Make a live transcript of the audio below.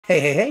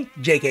Hey,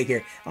 JK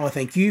here. I want to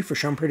thank you for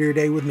showing part of your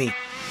day with me.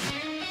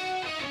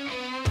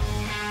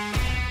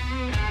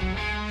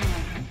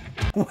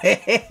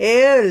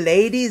 Well,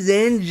 ladies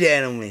and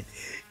gentlemen,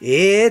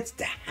 it's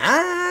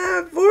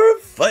time for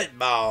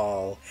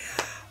football.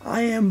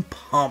 I am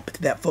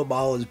pumped that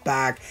football is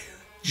back.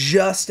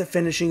 Just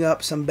finishing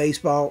up some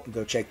baseball.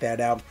 Go check that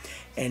out.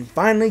 And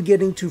finally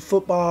getting to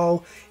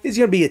football. It's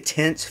going to be a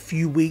tense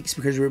few weeks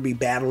because we're going to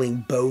be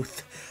battling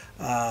both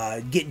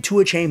getting to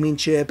a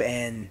championship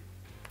and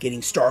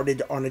getting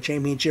started on a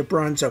championship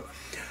run. So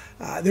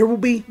there will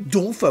be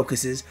dual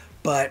focuses,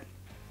 but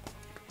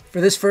for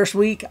this first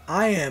week,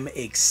 I am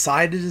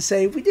excited to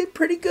say we did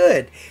pretty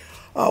good.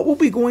 We'll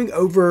be going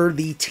over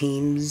the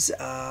teams.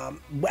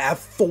 We have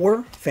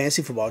 4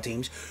 fantasy football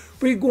teams.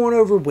 We're going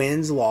over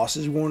wins,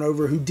 losses. We're going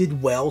over who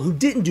did well, who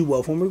didn't do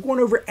well for them. We're going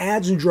over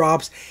adds and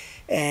drops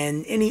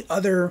and any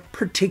other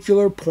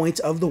particular points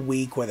of the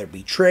week, whether it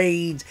be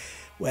trades,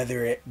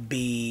 whether it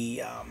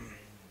be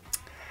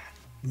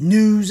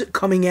news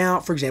coming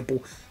out. For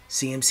example,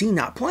 CMC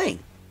not playing.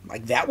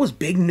 Like, that was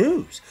big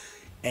news.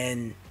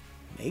 And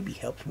maybe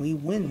helped me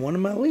win one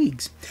of my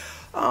leagues.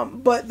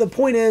 But the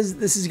point is,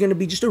 this is going to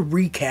be just a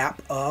recap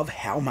of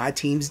how my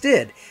teams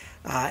did.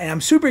 And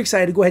I'm super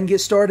excited to go ahead and get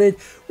started.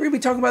 We're going to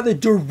be talking about the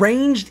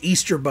Deranged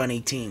Easter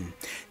Bunny team.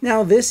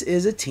 Now, this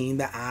is a team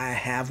that I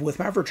have with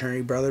my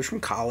fraternity brothers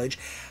from college.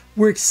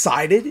 We're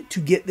excited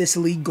to get this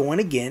league going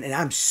again, and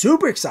I'm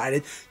super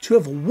excited to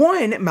have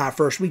won my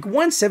first week,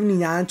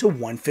 179 to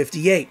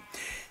 158.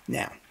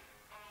 Now,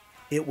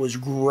 it was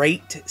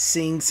great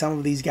seeing some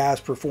of these guys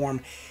perform.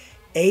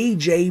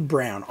 A.J.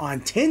 Brown on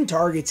 10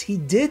 targets. He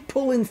did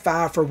pull in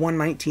 5 for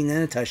 119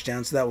 and a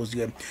touchdown, so that was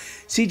good.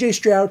 C.J.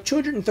 Stroud,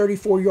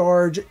 234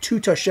 yards,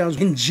 2 touchdowns.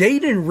 And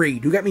Jaden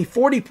Reed, who got me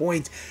 40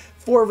 points,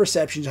 4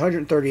 receptions,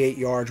 138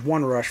 yards,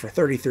 1 rush for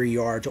 33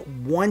 yards,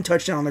 1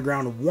 touchdown on the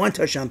ground, 1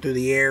 touchdown through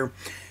the air.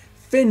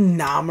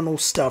 Phenomenal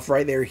stuff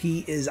right there.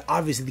 He is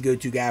obviously the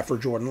go-to guy for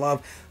Jordan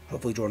Love.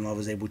 Hopefully Jordan Love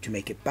is able to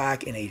make it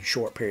back in a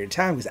short period of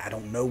time, because I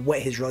don't know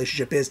what his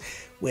relationship is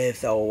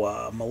with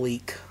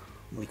Malik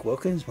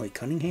Wilkins, Malik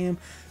Cunningham,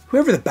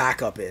 whoever the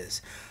backup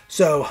is.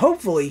 So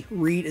hopefully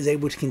Reed is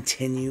able to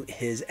continue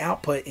his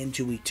output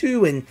into week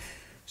 2 and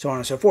so on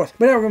and so forth.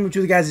 But now we're going to move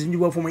to the guys that didn't do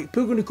well for me.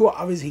 Puka Nacua,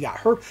 obviously he got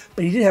hurt,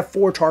 but he did have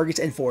 4 targets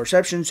and 4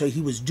 receptions, so he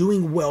was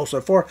doing well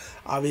so far.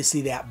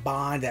 Obviously that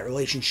bond, that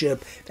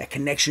relationship, that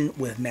connection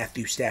with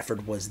Matthew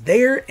Stafford was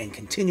there and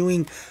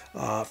continuing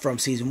from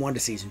season 1 to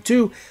season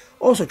 2.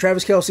 Also,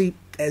 Travis Kelce,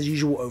 as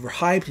usual,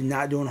 overhyped and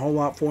not doing a whole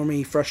lot for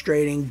me.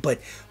 Frustrating, but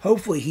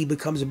hopefully he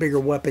becomes a bigger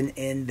weapon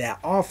in that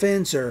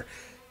offense, or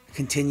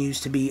continues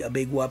to be a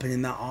big weapon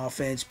in that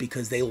offense,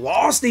 because they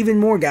lost even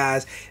more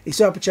guys. They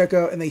still have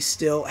Pacheco, and they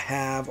still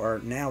have, or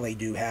now they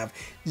do have,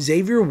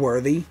 Xavier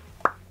Worthy.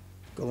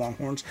 Go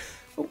Longhorns.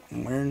 Oh,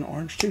 I'm wearing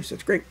orange too, so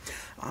that's great.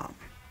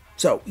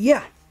 So,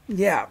 yeah.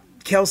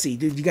 Kelce,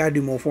 dude, you got to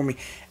do more for me.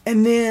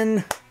 And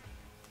then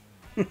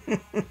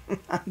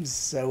I'm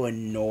so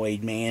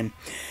annoyed, man.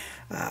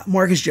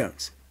 Marcus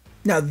Jones.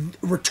 Now,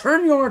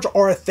 return yards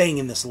are a thing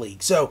in this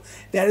league, so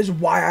that is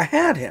why I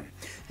had him.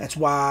 That's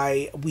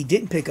why we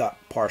didn't pick up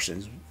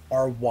Parsons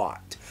or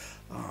Watt.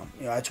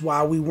 That's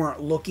why we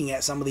weren't looking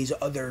at some of these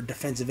other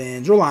defensive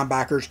ends or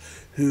linebackers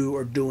who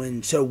are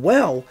doing so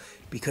well,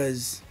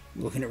 because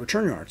we're looking at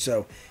return yards.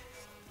 So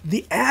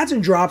the adds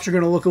and drops are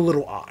going to look a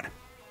little odd.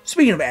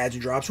 Speaking of adds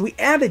and drops, we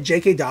added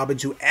J.K.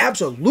 Dobbins, who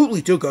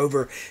absolutely took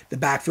over the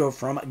backfield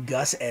from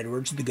Gus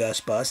Edwards, the Gus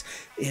Bus,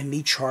 in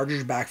the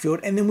Chargers backfield.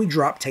 And then we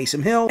dropped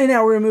Taysom Hill. And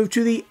now we're going to move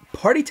to the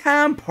Party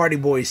Time Party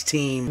Boys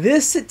team.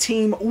 This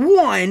team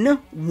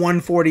won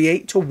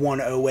 148 to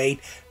 108.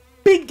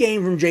 Big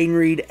game from Jaden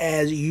Reed,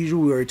 as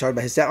usual. We already talked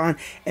about his stat line.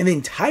 And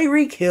then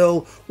Tyreek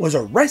Hill was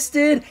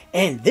arrested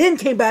and then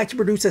came back to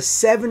produce a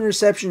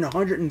 7-reception,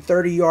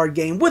 130-yard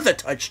game with a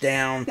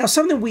touchdown. Now,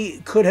 something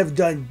we could have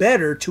done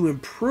better to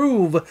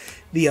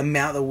improve the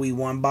amount that we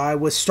won by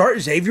was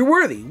start Xavier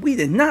Worthy. We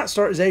did not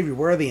start Xavier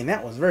Worthy, and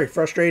that was very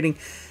frustrating,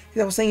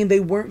 because I was saying they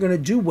weren't going to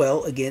do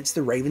well against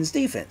the Ravens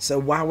defense. So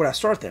why would I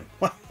start them?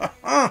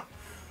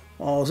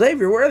 Well,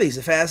 Xavier Worthy's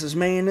the fastest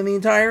man in the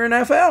entire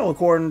NFL,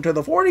 according to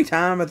the 40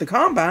 time at the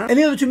Combine. And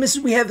the other 2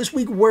 misses we had this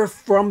week were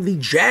from the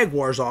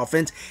Jaguars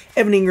offense.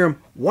 Evan Ingram,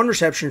 1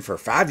 reception for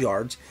 5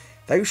 yards.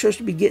 Thought you were supposed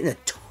to be getting a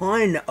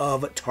ton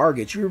of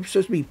targets. You were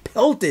supposed to be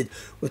pelted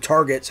with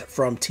targets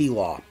from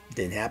T-Law.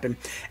 Didn't happen.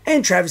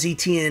 And Travis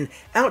Etienne,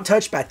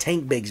 out-touched by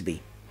Tank Bigsby.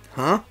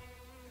 Huh?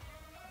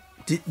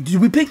 Did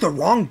we pick the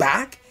wrong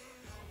back?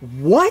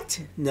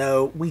 What?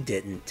 No, we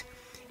didn't.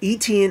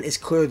 Etienne is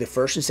clearly the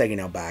first and second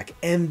down back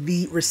and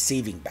the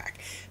receiving back.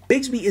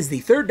 Bigsby is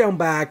the third down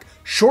back,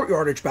 short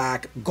yardage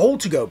back, goal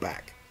to go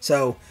back.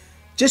 So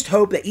just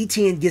hope that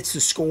Etienne gets to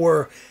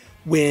score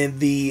when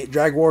the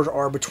Jaguars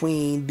are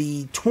between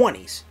the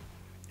 20s.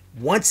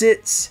 Once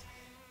it's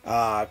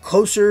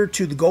closer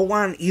to the goal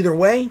line, either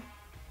way,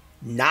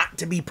 not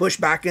to be pushed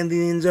back into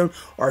the end zone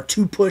or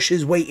to push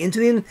his way into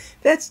the end,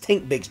 that's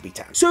Tank Bigsby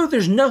time. So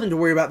there's nothing to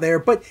worry about there,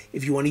 but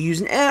if you want to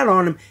use an ad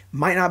on him,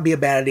 might not be a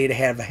bad idea to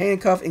have a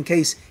handcuff in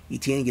case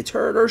ETN gets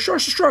hurt or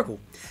starts to struggle.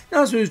 Now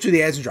let's move to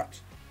the ads and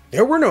drops.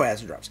 There were no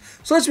ads and drops.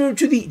 So let's move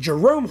to the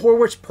Jerome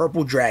Horwitz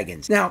Purple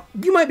Dragons. Now,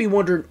 you might be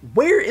wondering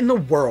where in the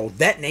world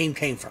that name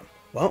came from.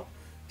 Well,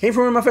 it came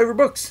from one of my favorite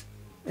books.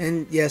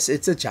 And yes,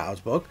 it's a child's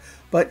book,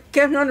 but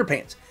Captain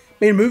Underpants.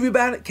 Made a movie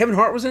about it. Kevin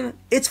Hart was in it.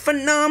 It's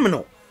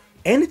phenomenal.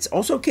 And it's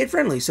also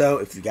kid-friendly. So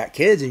if you've got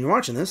kids and you're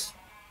watching this,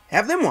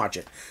 have them watch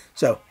it.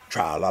 So,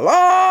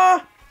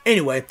 tra-la-la.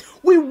 Anyway,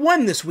 we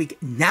won this week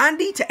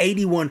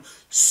 90-81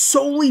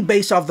 solely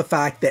based off the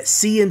fact that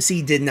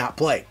CMC did not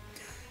play.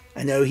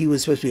 I know he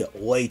was supposed to be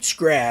a late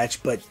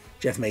scratch, but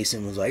Jeff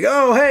Mason was like,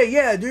 oh, hey,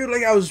 yeah, dude,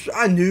 like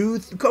I knew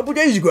a couple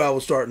days ago I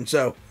was starting,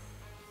 so,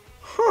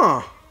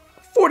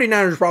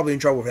 49ers probably in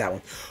trouble for that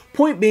one.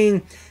 Point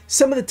being,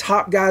 some of the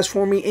top guys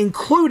for me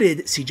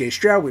included CJ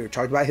Stroud, we were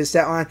talking about his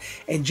stat line,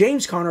 and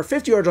James Conner,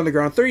 50 yards on the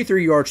ground,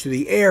 33 yards through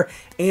the air,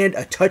 and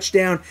a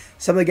touchdown.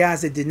 Some of the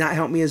guys that did not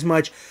help me as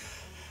much.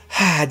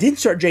 I didn't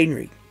start Jaden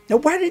Reed. Now,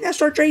 why didn't I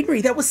start Jaden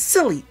Reed? That was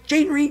silly.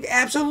 Jaden Reed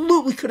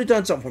absolutely could have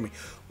done something for me.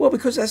 Well,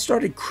 because I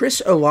started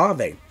Chris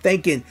Olave,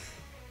 thinking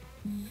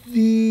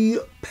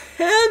the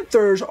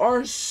Panthers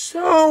are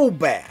so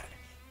bad.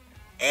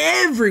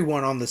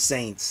 Everyone on the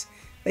Saints,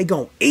 they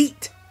gonna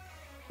eat.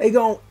 They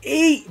gonna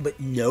eat. But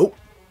nope.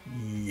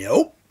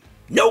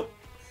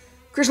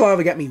 Chris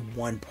Olave got me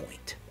 1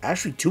 point.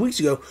 Actually, 2 weeks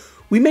ago,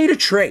 we made a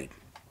trade.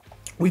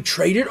 We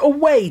traded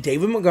away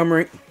David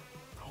Montgomery.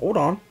 Hold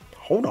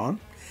on.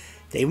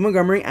 David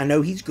Montgomery, I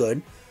know he's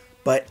good,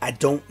 but I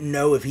don't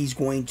know if he's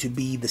going to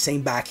be the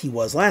same back he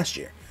was last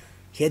year.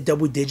 He had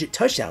double-digit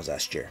touchdowns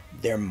last year.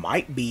 There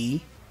might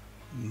be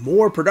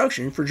more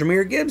production for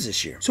Jahmyr Gibbs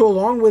this year. So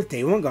along with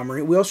David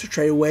Montgomery, we also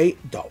traded away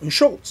Dalton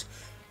Schultz.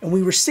 And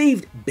we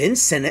received Ben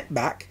Sinnott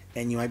back,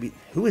 and you might be,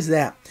 who is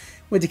that?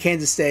 Went to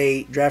Kansas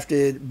State,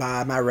 drafted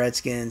by my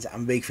Redskins.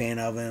 I'm a big fan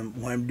of him,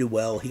 wanted him to do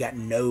well. He got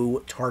no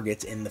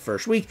targets in the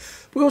first week.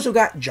 We also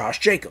got Josh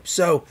Jacobs.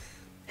 So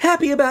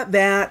happy about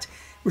that.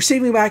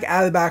 Receiving back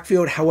out of the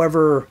backfield,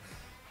 however,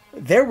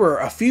 there were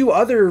a few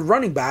other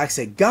running backs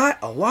that got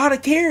a lot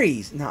of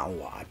carries. Not a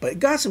lot, but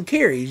got some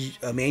carries,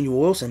 Emmanuel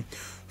Wilson,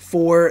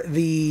 for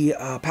the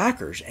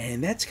Packers,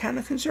 and that's kind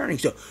of concerning.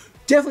 So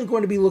definitely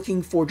going to be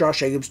looking for Josh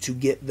Jacobs to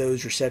get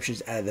those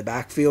receptions out of the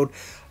backfield.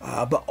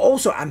 But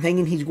also, I'm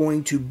thinking he's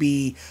going to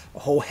be a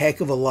whole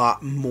heck of a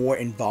lot more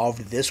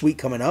involved this week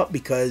coming up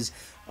because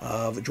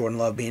of Jordan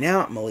Love being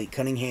out, Malik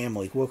Cunningham,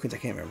 Malik Wilkins, I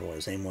can't remember what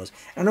his name was.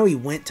 I know he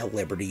went to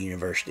Liberty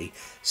University.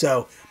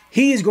 So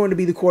he is going to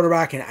be the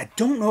quarterback, and I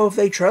don't know if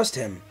they trust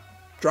him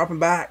dropping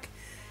back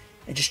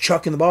and just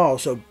chucking the ball.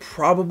 So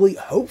probably,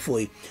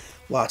 hopefully,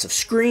 lots of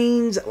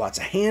screens, lots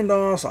of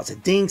handoffs, lots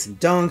of dinks and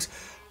dunks,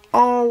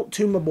 all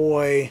to my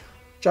boy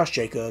Josh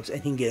Jacobs,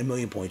 and he can get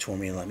 1,000,000 points for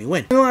me and let me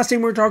win. And the last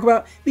thing we're going to talk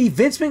about, the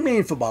Vince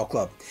McMahon Football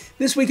Club.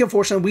 This week,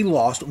 unfortunately, we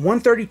lost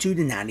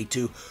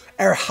 132-92.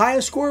 Our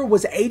highest scorer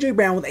was A.J.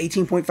 Brown with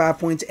 18.5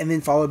 points, and then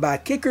followed by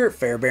kicker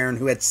Fairbairn,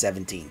 who had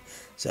 17.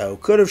 So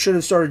could have, should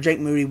have started Jake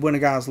Moody,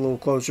 wouldn't have got us a little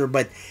closer,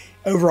 but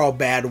overall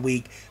bad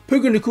week.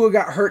 Puka Nacua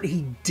got hurt.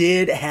 He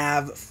did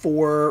have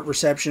 4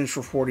 receptions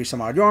for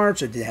 40-some-odd yards,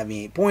 so did have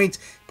 8 points,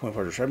 point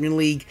for the reception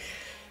league.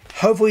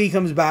 Hopefully he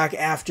comes back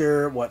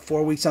after,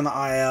 4 weeks on the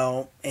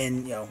IL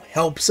and,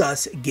 helps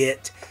us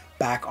get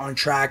back on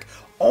track.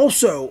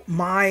 Also,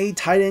 my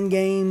tight end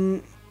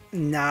game,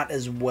 not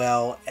as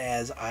well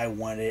as I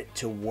wanted it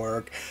to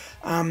work.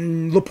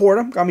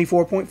 Laporta got me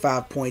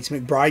 4.5 points.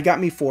 McBride got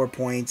me 4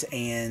 points.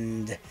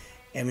 And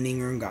Evan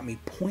Ingram got me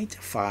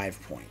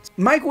 0.5 points.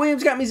 Mike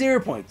Williams got me 0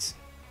 points.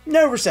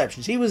 No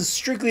receptions. He was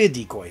strictly a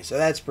decoy, so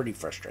that's pretty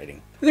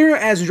frustrating. There are no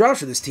ads and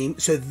drops for this team,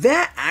 so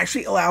that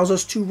actually allows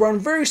us to run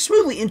very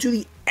smoothly into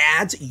the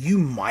ads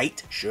you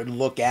should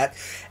look at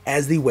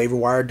as the waiver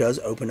wire does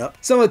open up.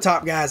 Some of the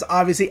top guys,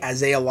 obviously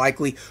Isaiah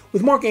Likely,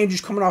 with Mark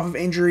Andrews coming off of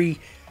injury,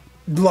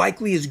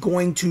 Likely is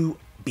going to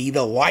be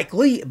the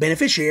likely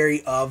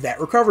beneficiary of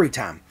that recovery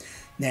time.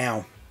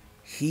 Now,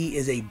 he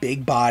is a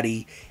big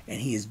body,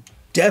 and he is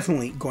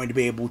definitely going to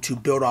be able to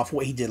build off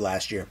what he did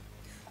last year.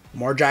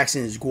 Lamar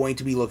Jackson is going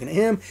to be looking at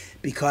him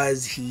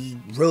because he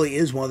really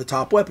is one of the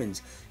top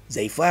weapons.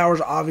 Zay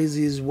Flowers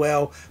obviously as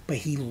well, but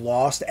he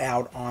lost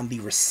out on the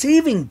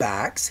receiving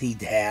backs. He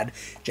had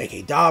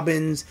J.K.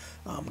 Dobbins,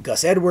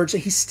 Gus Edwards.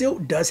 He still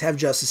does have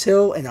Justice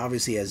Hill, and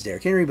obviously has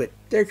Derrick Henry, but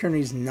Derrick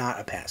Henry is not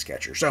a pass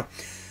catcher. So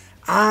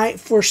I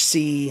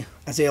foresee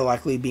Isaiah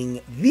Likely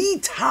being the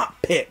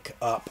top pick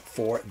up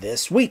for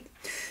this week.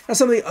 Now,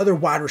 some of the other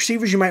wide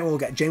receivers you might want to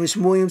look at.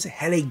 Jameson Williams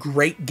had a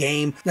great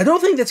game. Now, I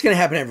don't think that's going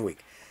to happen every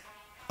week.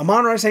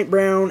 Amon-Ra St.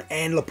 Brown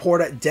and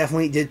Laporta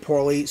definitely did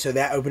poorly, so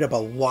that opened up a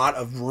lot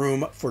of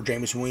room for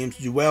Jameson Williams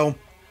to do well.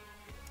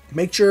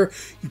 Make sure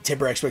you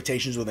temper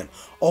expectations with him.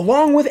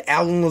 Along with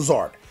Allen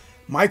Lazard,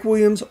 Mike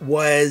Williams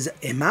was,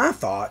 in my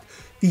thought,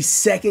 the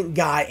second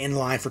guy in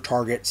line for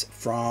targets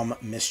from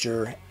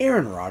Mr.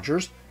 Aaron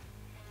Rodgers.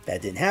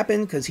 That didn't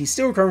happen because he's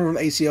still recovering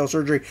from ACL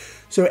surgery.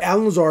 So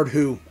Allen Lazard,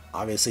 who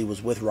obviously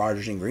was with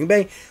Rodgers in Green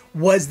Bay,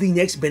 was the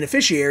next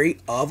beneficiary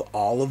of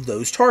all of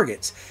those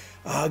targets.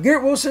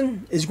 Garrett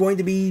Wilson is going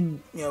to be,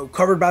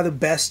 covered by the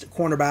best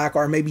cornerback,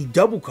 or maybe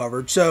double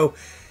covered. So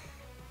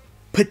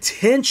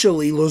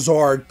potentially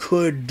Lazard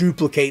could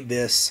duplicate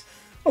this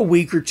a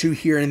week or two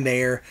here and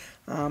there.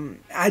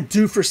 I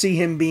do foresee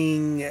him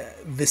being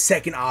the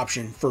second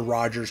option for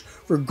Rodgers,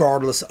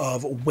 regardless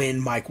of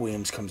when Mike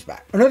Williams comes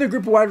back. Another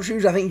group of wide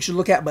receivers I think you should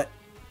look at, but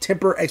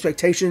temper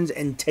expectations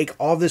and take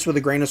all this with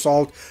a grain of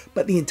salt,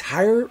 but the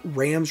entire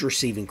Rams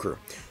receiving crew.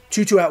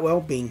 Tutu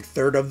Atwell being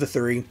third of the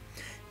three.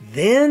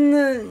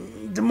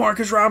 Then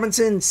Demarcus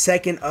Robinson,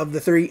 second of the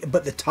three,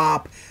 but the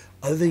top,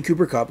 other than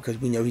Cooper Kupp, because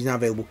we know he's not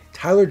available,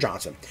 Tyler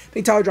Johnson. I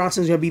think Tyler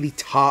Johnson is going to be the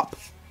top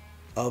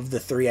of the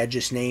three I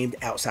just named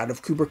outside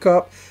of Cooper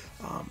Kupp.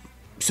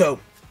 So, you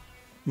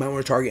might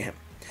want to target him.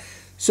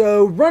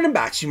 So, running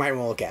backs you might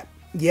want to look at.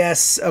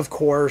 Yes, of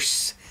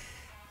course,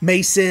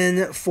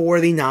 Mason for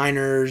the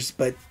Niners.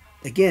 But,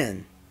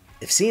 again,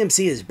 if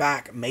CMC is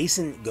back,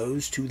 Mason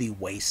goes to the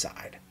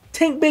wayside.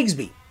 Tank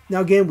Bigsby.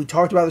 Now, again, we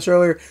talked about this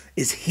earlier.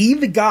 Is he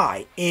the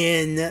guy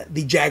in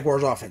the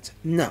Jaguars offense?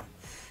 No,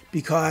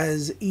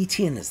 because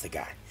Etienne is the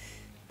guy.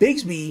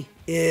 Bigsby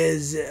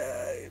is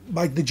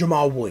like the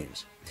Jamal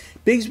Williams.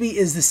 Bigsby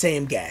is the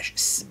Sam Gash.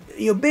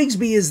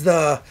 Bigsby is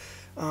the,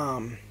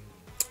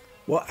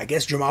 I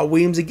guess Jamal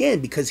Williams again,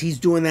 because he's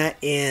doing that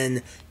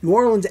in New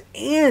Orleans,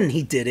 and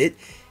he did it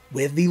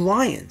with the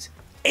Lions.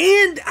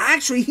 And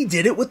actually, he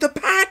did it with the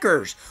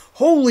Packers.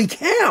 Holy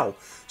cow.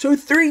 So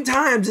 3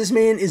 times this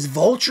man is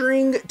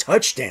vulturing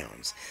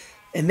touchdowns.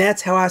 And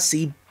that's how I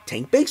see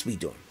Tank Bigsby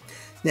doing.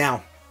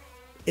 Now,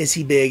 is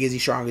he big? Is he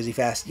strong? Is he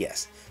fast?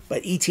 Yes.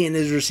 But Etienne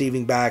is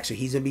receiving back, so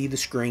he's going to be the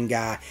screen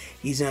guy.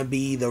 He's going to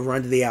be the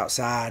run to the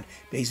outside.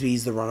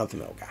 Bigsby's the run up the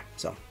middle guy.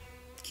 So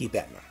keep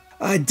that in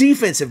mind.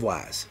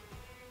 Defensive-wise,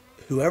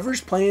 whoever's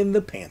playing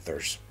the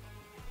Panthers,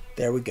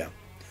 there we go.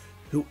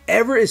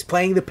 Whoever is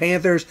playing the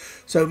Panthers,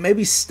 so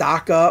maybe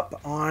stock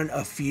up on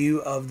a few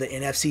of the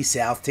NFC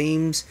South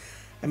teams.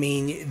 I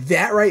mean,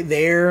 that right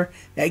there,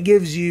 that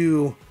gives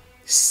you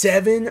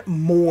 7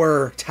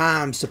 more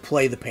times to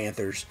play the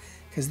Panthers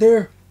because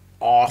they're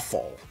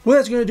awful. Well,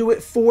 that's going to do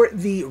it for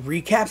the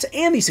recaps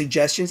and the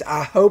suggestions.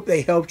 I hope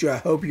they helped you. I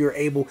hope you're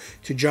able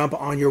to jump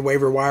on your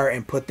waiver wire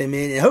and put them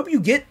in. And I hope you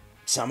get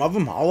some of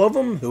them, all of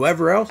them,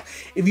 whoever else.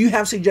 If you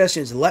have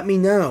suggestions, let me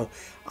know.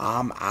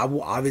 I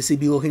will obviously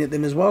be looking at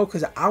them as well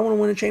because I want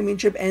to win a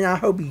championship, and I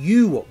hope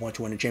you want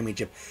to win a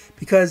championship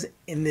because,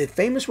 in the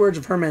famous words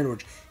of Herman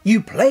Edwards,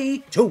 you play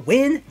to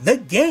win the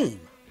game.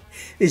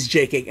 This is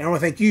Jake, and I want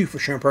to thank you for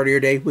sharing part of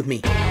your day with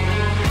me.